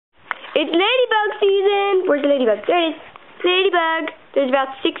It's ladybug season. Where's the ladybug? There it is. Ladybug. There's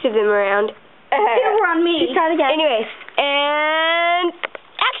about 6 of them around. They were on me. Let's try it again. Anyway, and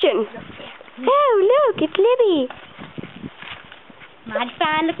action. Oh, look, it's Libby. Mighty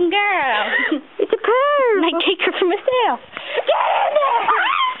fine looking girl. It's a perv. Might take her for myself. Get in there!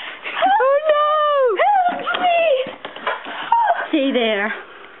 Oh no! Help me! Hey there.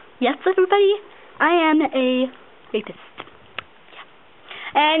 Yes, everybody, I am a rapist.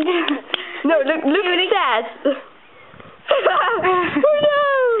 Yeah. And no, look sad. Oh no!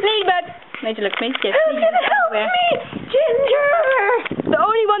 Ladybug. Made you look mischief. Who can help me? Ginger! The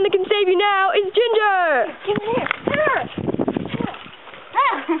only one that can save you now is Ginger! Give it here.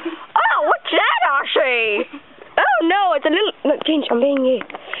 Oh, what's that, Archie? Oh no, it's a little... Look, Ginger, I'm being you.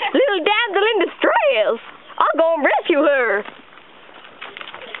 Little damsel in distress. I'll go and rescue her.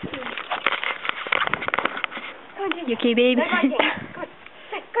 You okay, baby?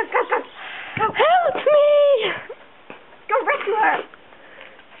 Go. Help me! Go rescue her.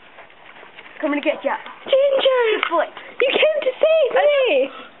 Coming to get you. Ginger! Good boy. You came to save me!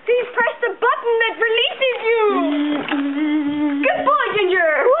 Please press the button that releases you. Good boy,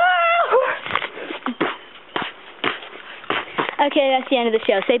 Ginger! Wow! Okay, that's the end of the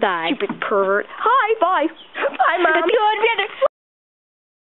show. Say bye. Stupid pervert. Hi, bye. Bye, Mom. Let's go together.